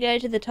wanted us to go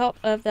to the top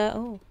of the...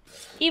 Oh.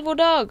 Evil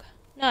dog.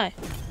 No.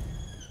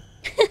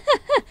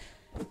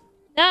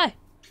 No.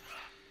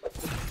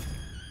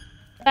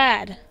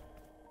 Bad.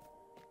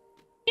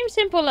 Seems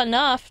simple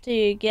enough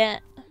to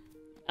get...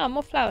 Oh,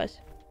 more flowers.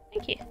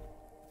 Thank you.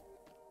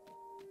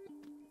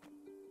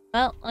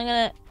 Well, I'm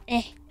gonna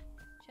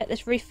check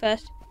this roof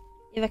first,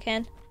 if I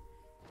can.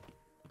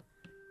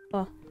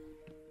 Oh.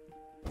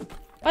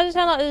 Why does it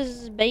sound like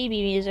there's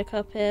baby music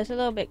up here? It's a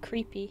little bit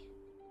creepy.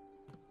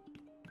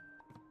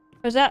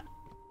 Or is that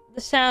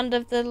the sound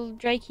of the little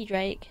Drakey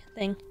Drake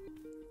thing?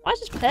 Why is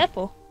this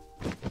purple?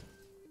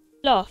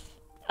 Loft.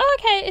 Oh,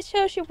 okay, it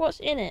shows you what's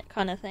in it,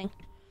 kind of thing.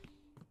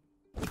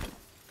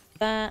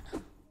 That.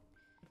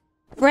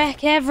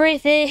 Wreck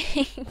everything!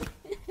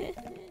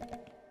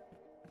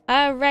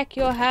 I wreck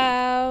your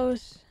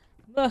house!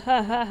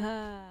 Alright.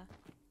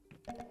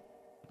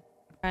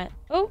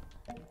 Oh!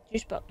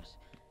 Juice box.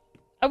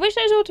 I wish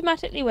those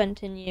automatically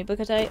went in you,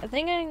 because I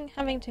think I'm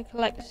having to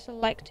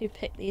select to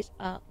pick these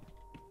up.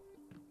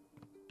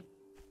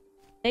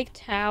 Big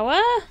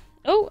tower?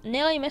 Oh,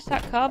 nearly missed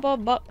that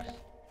cardboard box.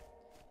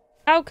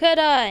 How could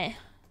I?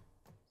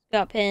 Let's go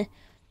up here.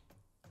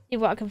 See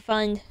what I can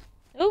find.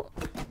 Oh,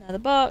 another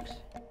box.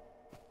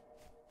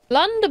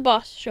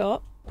 Blunderbuss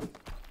shop.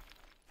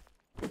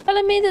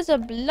 Telling me there's a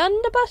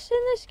blunderbuss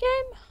in this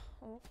game?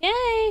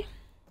 Okay.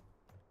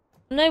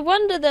 No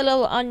wonder the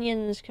little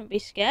onions can be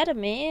scared of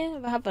me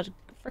if I have a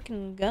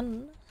freaking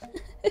gun.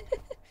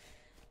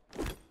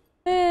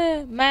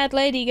 Mad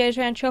lady goes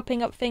around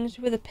chopping up things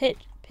with a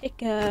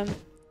pickaxe.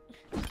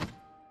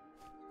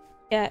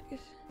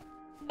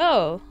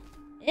 Oh.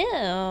 Ew.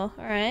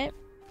 Alright.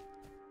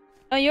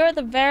 Oh, you're at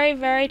the very,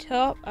 very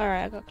top?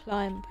 Alright, I gotta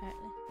climb apparently.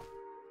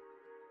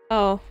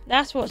 Oh,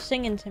 that's what's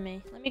singing to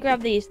me. Let me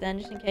grab these then,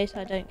 just in case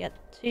I don't get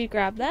to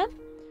grab them.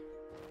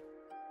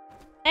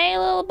 Hey,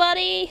 little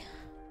buddy!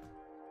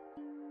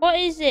 What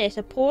is this?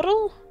 A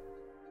portal?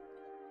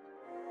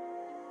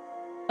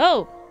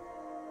 Oh!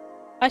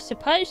 I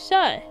suppose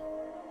so.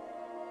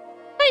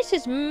 This place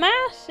is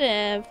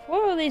massive!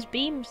 What are all these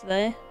beams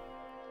there?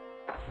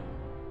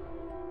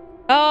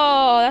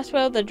 Oh, that's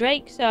where all the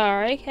drakes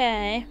are.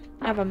 Okay.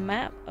 I have a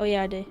map. Oh,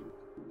 yeah, I do.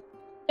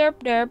 Derp,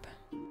 derp.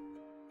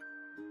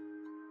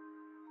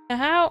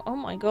 How? Oh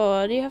my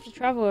god, you have to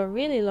travel a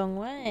really long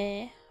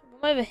way.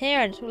 I'm over here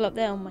and it's all up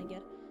there. Oh my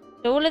god.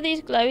 So all of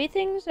these glowy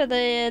things are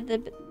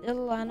the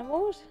little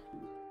animals?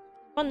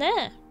 One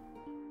there.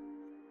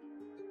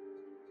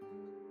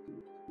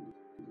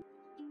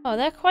 Oh,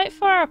 they're quite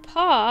far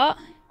apart.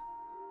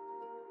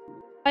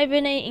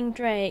 Hibernating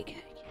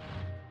Drake.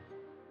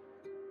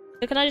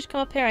 So can I just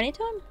come up here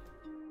anytime?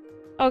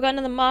 Oh, I've got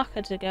another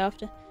marker to go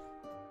after.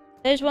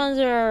 Those ones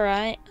are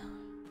alright.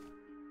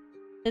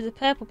 There's a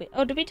purple bit.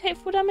 Oh, did we take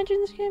full damage in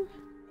this game?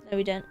 No,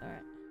 we don't.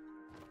 Alright.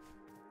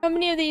 How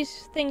many of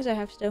these things I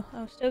have still?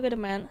 Oh, still a good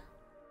amount.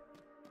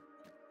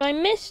 I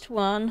missed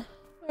one.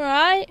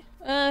 Alright.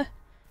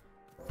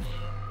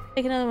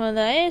 Take another one of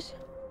those.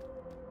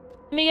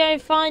 Let me go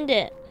find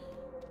it.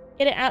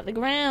 Get it out the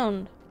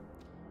ground.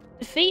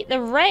 Defeat the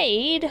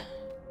raid?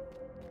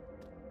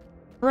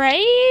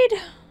 Raid?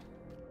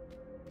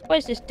 What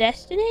is this,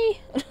 Destiny?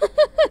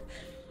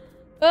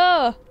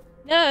 Oh,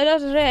 no,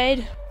 that's a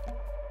raid.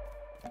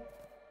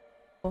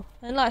 I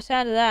didn't like the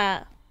sound of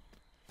that.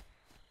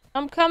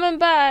 I'm coming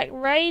back.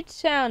 Raid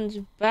sounds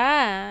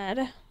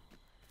bad.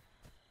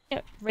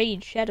 Yeah,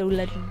 Raid Shadow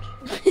Legend.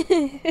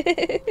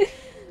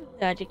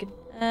 No, you can.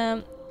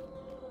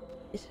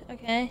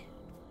 Okay.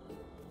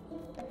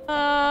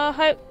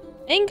 Hope.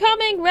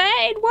 Incoming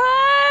raid!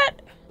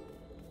 What?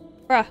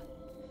 Bruh.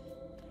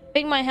 I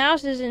think my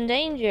house is in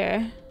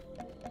danger.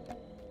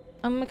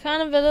 I'm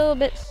kind of a little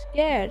bit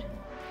scared.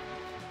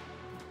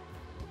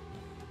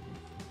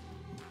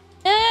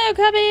 No,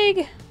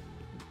 coming!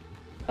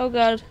 Oh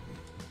god.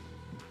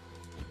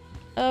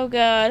 Oh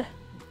god.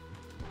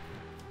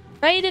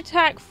 Raid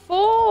attack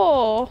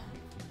 4!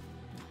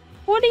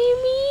 What do you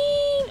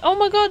mean? Oh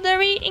my god,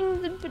 they're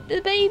eating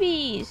the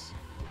babies!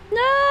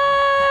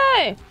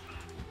 No!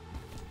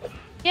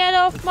 Get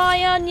off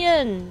my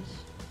onions!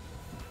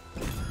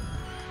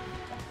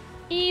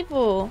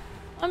 Evil.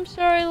 I'm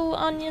sorry, little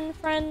onion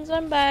friends,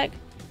 I'm back.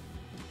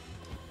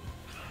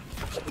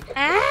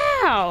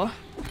 Ow!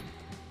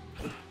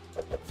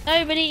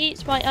 Nobody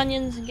eats my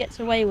onions and gets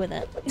away with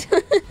it.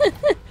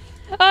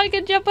 Oh, I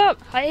can jump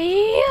up!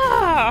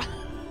 Hiya!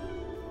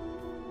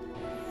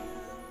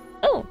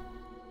 Oh.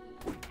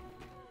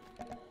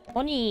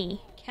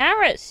 Honey.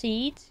 Carrot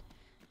seeds?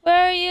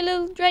 Where are you,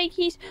 little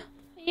Drakeys?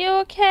 Are you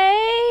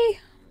okay?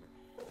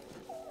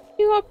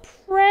 You a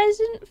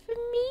present for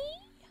me?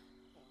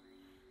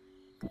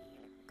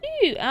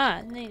 Ooh,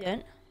 no you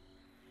don't.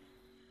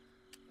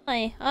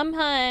 Hi, I'm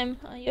home.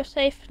 You're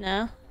safe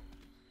now.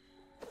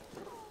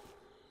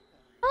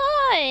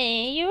 Hi,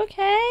 you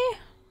okay?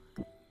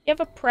 You have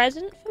a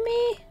present for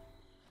me?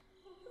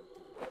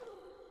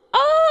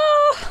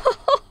 Oh,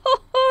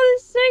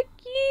 that's so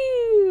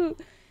cute.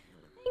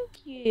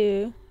 Thank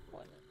you.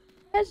 What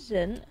a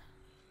present?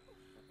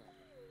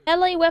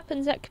 LA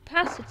weapons at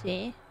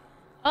capacity.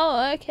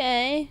 Oh,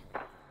 okay.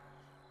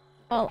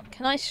 Well,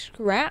 can I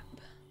scrap?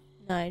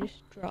 No,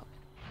 just drop.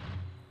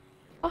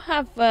 I'll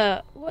have,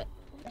 what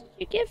did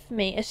you give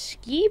me? A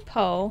ski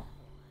pole?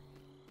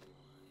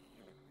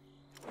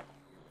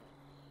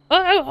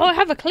 Oh, I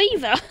have a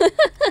cleaver!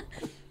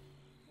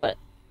 What?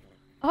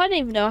 Oh, I didn't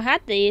even know I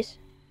had these.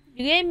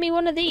 You gave me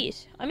one of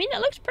these. I mean,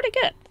 it looks pretty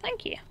good.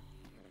 Thank you.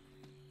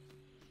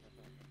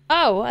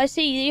 Oh, I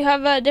see. You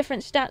have,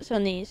 different stats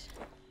on these.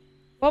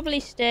 Wobbly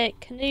stick,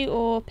 canoe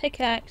oar,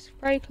 pickaxe,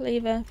 pro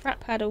cleaver, frat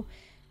paddle,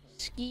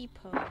 ski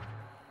pole.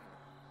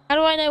 How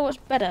do I know what's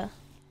better?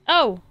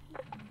 Oh!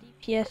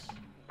 DPS.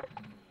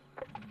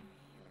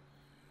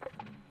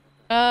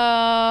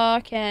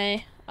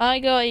 Okay. I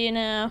got you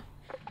now.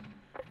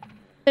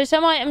 So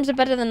some items are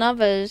better than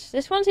others.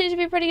 This one seems to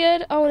be pretty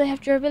good. Oh, they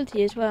have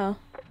durability as well.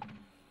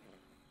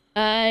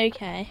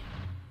 Okay.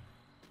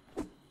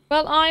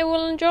 Well, I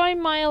will enjoy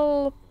my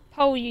little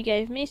pole you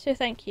gave me, so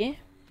thank you.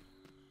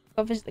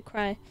 I'll visit the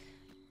crow.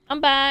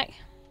 I'm back.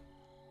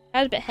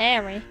 That was a bit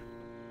hairy.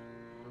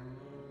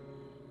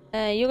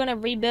 You're gonna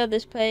rebuild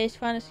this place,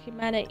 find a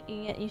schematic, you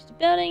can get used to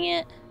building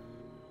it.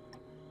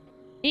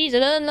 Jeez,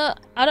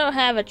 I don't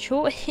have a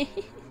choice.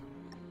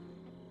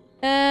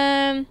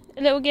 A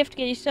little gift to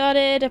get you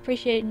started.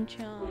 Appreciate and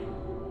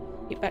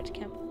charm. Get back to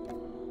camp.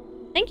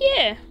 Thank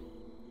you.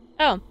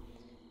 Oh.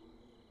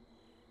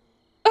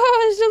 Oh,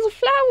 there's a little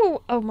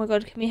flower. Oh my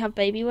god, can we have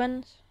baby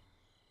ones?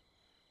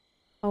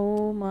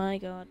 Oh my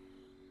god.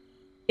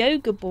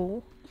 Yoga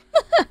ball.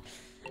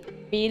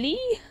 Really?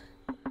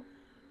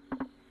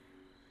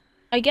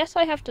 I guess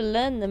I have to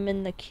learn them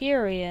in the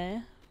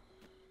curio.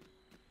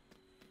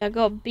 I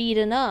got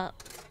beaten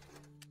up.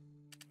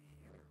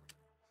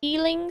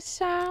 Healing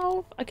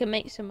salve? I can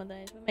make some of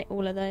those. We'll make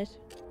all of those.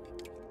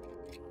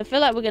 I feel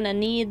like we're gonna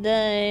need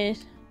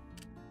those.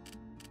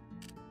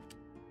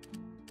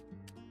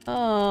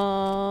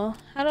 Oh,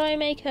 how do I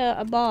make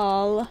a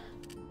ball?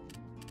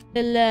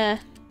 Little,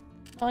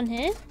 on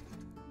here?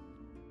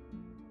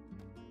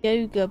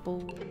 Yoga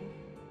ball.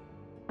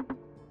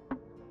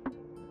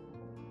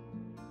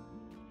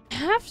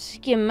 Have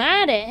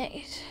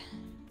schematics.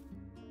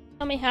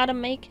 Tell me how to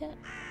make it.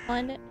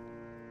 Find it.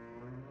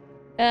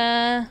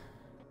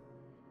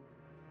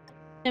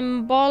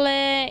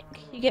 Symbolic.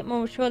 You get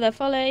more mature, they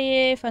follow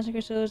you. Find some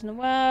crystals in the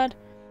world.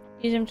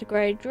 Use them to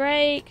grow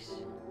drakes.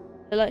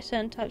 They like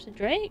certain types of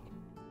drake.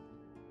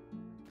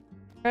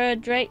 Grow a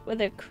drake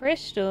with a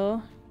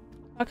crystal.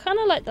 I kind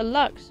of like the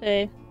luck,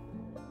 so.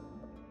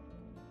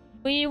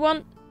 Will you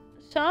want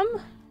some?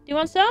 Do you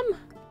want some?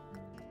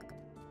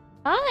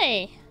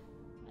 Hi.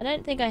 I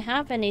don't think I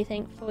have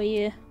anything for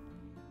you.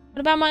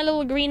 What about my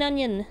little green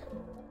onion?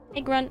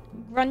 Hey, grunion?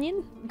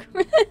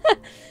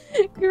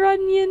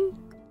 Grunion.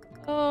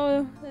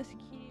 Oh, that's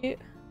cute.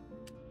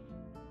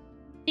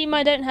 Team,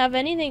 I don't have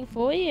anything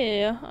for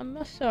you.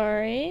 I'm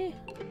sorry.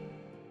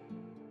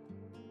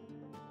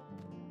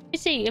 Let me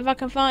see if I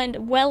can find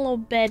a well or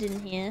bed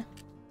in here.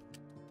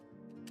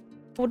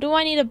 Or do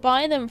I need to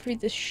buy them through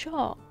the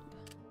shop?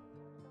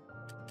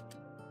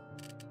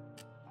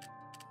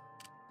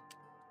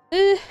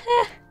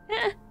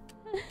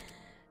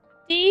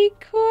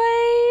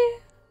 Decoy?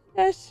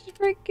 That's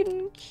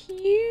freaking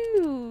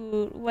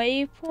cute.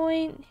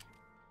 Waypoint.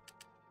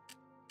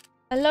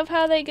 I love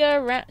how they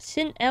go around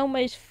St.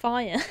 Elmo's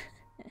fire.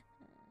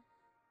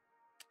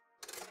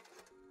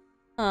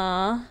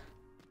 Ah.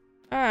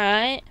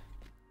 Alright.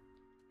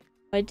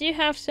 I do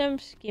have some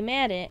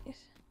schematics.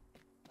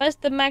 Where's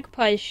the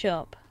magpie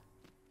shop?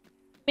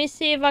 Let me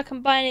see if I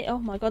can buy any. Oh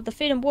my god, the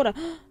food and water.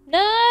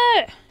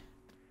 No!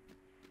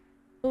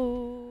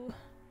 Ooh.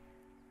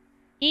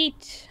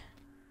 Eat.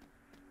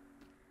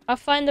 I'll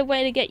find a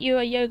way to get you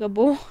a yoga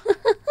ball.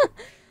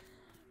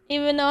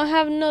 Even though I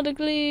have not a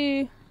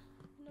clue.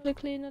 Not a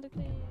clue, not a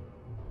clue.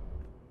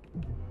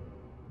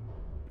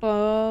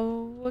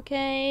 Oh,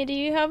 okay. Do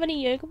you have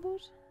any yoga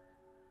balls?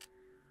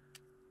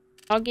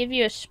 I'll give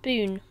you a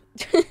spoon.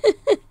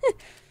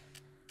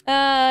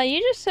 You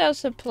just sell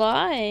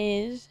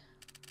supplies.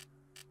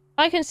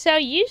 I can sell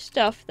you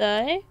stuff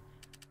though.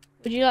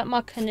 Would you like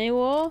my canoe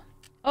oar?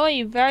 Oh,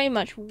 you very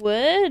much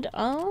would.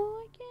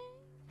 Oh,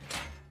 okay.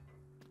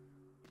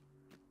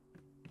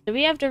 Do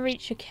we have to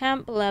reach a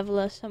camp level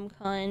of some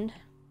kind?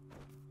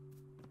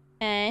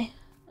 Okay.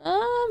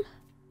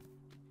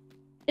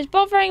 It's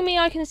bothering me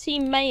I can see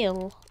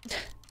mail.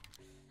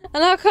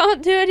 And I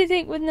can't do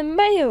anything with the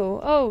mail.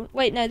 Oh,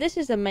 wait, no, this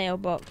is the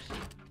mailbox.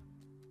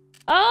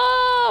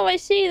 Oh, I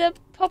see the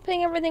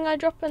popping everything I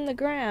drop on the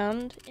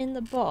ground in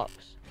the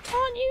box.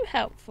 Aren't you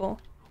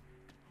helpful?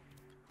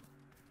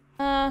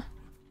 Hi,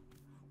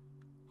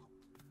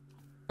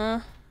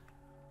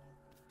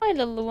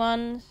 little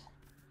ones.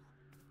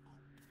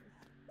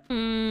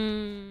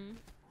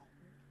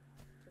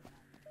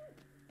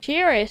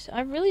 Curious.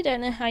 I really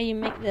don't know how you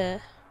make the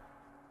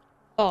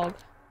log.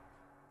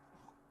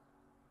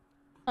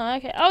 Oh,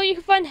 okay. Oh, you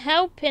can find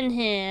help in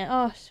here.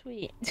 Oh,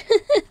 sweet.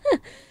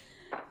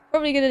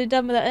 Probably could have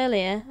done with that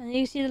earlier. And you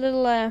can see the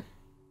little, Oh,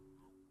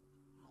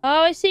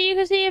 I see. You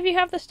can see if you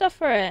have the stuff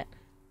for it.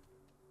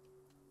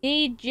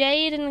 Need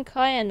jade and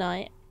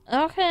kyanite.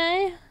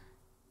 Okay.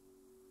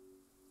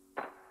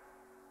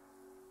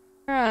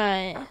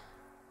 Right.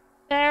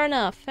 Fair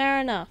enough. Fair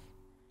enough.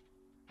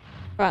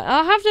 Right.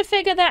 I'll have to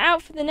figure that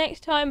out for the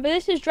next time. But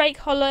this is Drake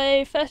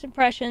Hollow. First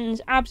impressions.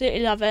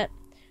 Absolutely love it.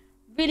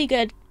 Really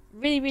good.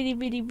 Really, really,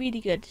 really,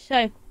 really good.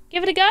 So,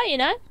 give it a go, you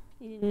know?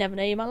 You never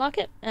know, you might like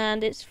it.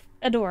 And it's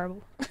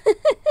adorable.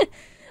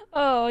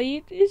 Oh,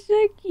 you're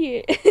so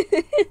cute.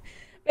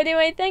 But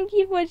anyway, thank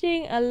you for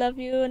watching. I love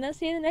you. And I'll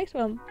see you in the next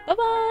one.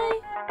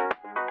 Bye-bye.